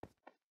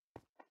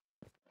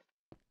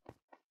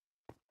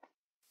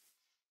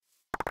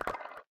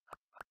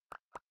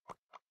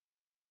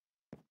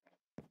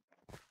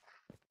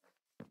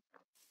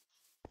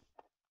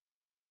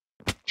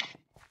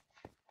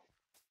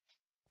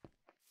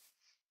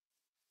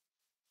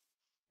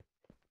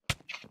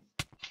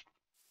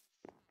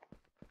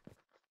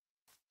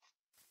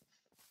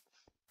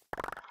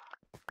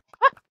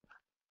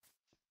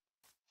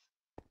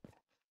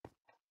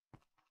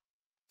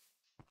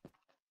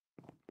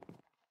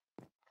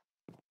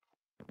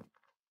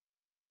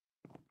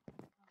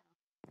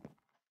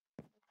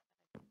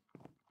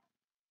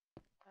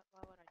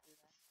 Why would I do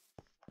that?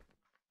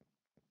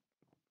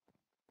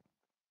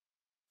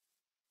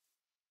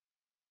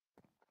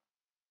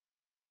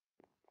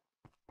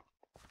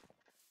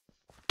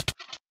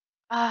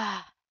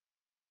 Ah.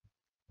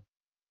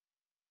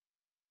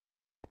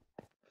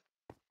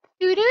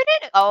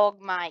 Oh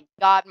my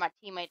god, my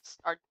teammates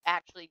are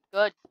actually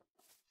good.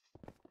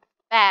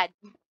 Bad.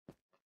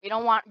 We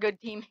don't want good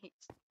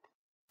teammates.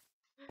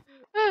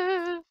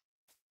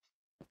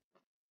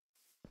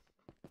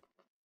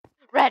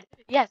 Red,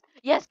 yes,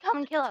 come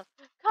and kill us.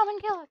 Come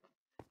and kill us.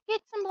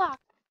 Get some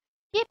blocks.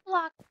 Get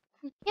blocks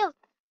and kill.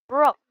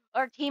 Bro,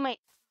 our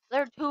teammates,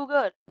 they're too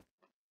good.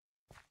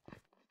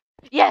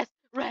 Yes,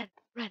 red,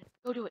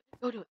 go do it.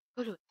 Go do it.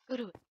 Go do it. Go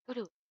do it. Go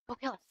do it. Go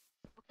kill us.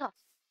 Go kill us.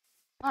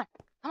 Come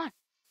on.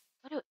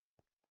 Go do it.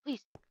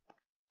 Please.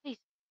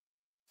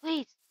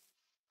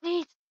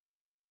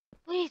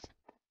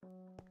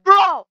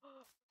 Bro!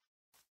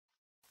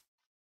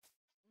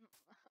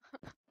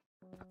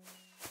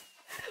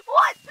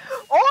 What?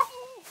 Oh,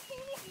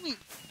 me.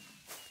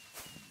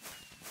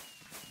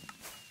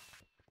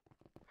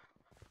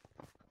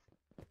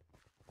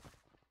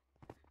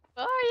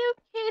 Are you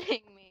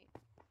kidding me?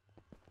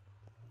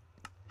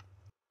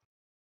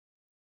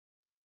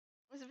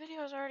 This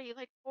video is already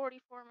like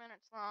 44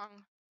 minutes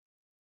long.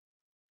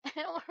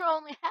 And we're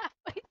only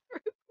halfway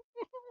through.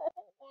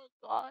 Oh my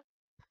god.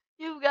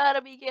 You've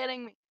gotta be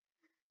kidding me.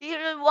 He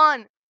just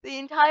won the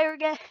entire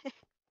game.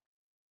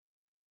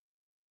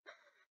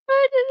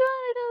 I just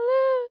wanted to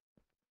lose.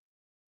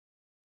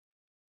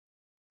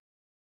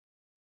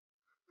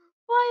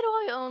 Why do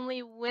I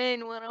only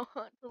win when I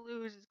want to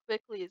lose as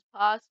quickly as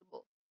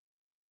possible?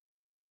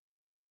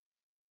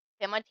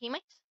 Okay, my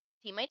teammates,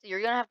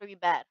 you're gonna have to be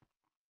bad.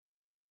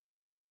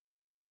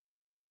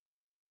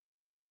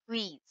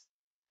 Please.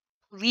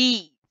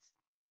 Please.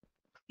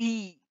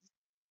 Please.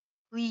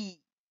 Please.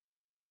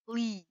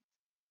 Please.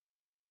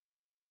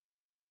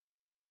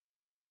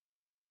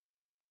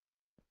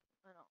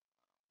 I don't.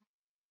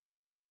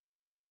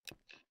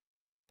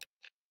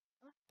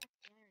 What the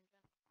heck's the iron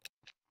gun?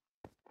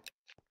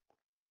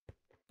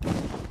 Oh.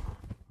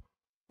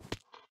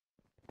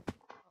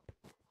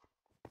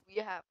 We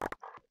have.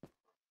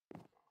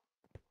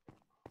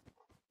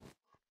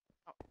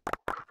 Oh.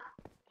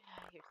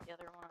 Yeah, here's the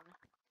other one.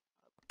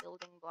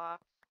 Building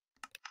blocks.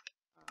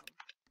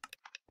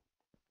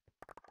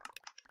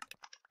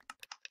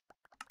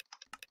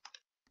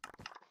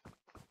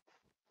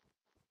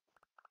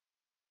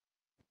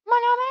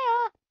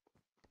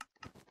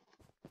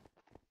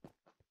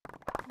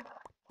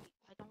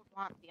 I don't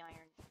want the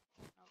iron.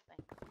 No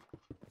thanks.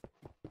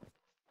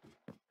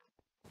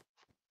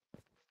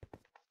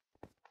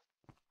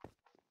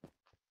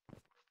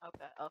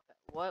 Okay.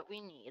 What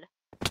we need.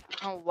 I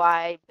don't know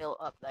why I built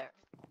up there.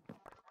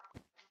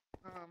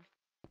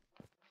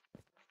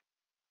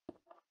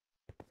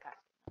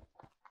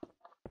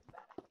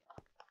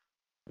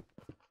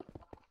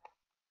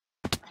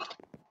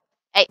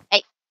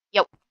 Hey,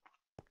 yo.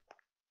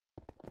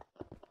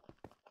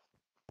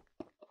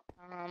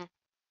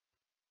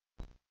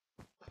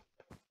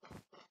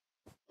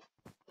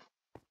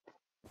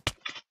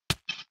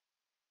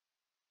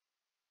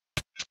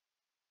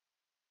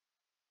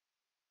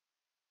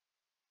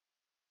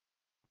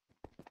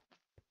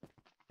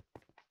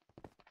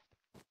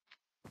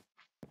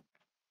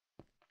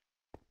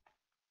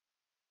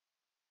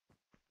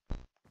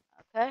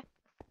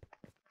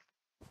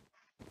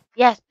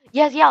 Yes,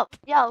 yellow,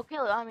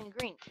 kill it. I mean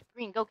green,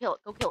 go kill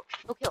it.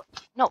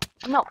 No,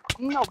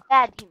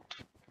 bad team.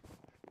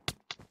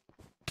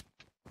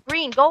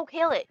 Green, go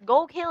kill it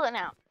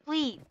now.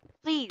 Please,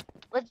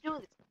 let's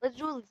do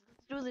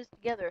this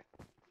together.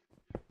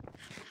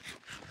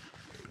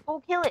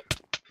 Go kill it,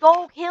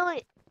 go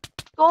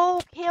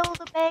kill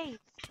the base.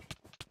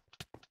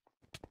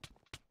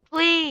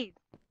 Please.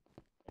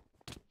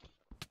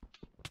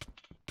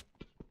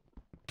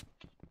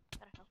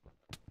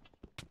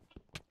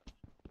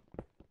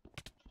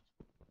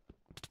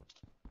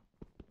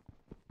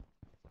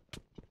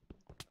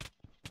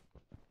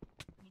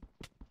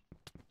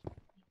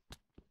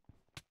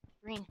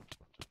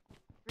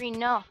 Green,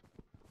 no.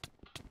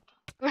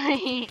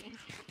 Green.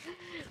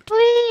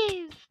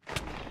 Please.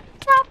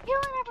 Stop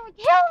killing everyone.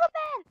 Kill the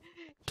bed.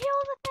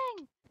 Kill the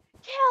thing.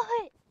 Kill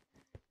it.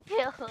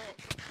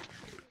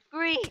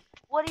 Green,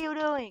 what are you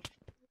doing?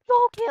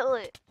 Go kill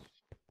it.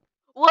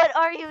 What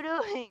are you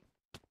doing?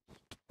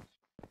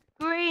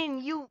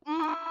 Green, you.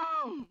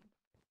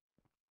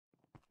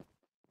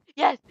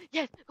 Yes,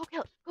 go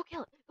kill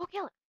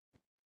it.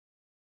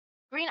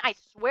 Green, I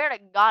swear to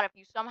God, if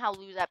you somehow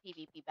lose that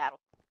PvP battle.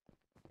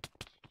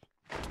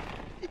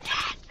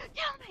 Yes!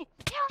 Kill me!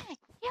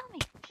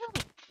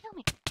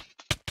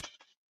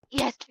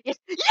 Yes!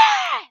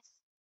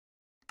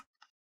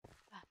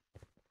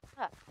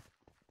 We're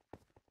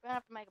gonna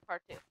have to make a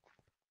part 2.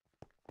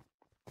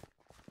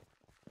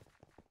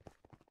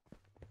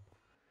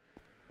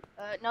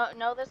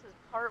 No, this is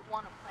part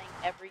 1 of playing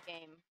every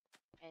game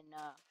in,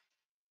 Cubecraft.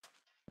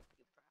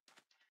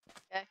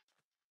 Okay?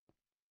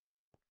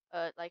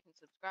 Like and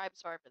subscribe.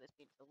 Sorry for this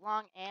being so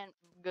long, and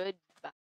goodbye.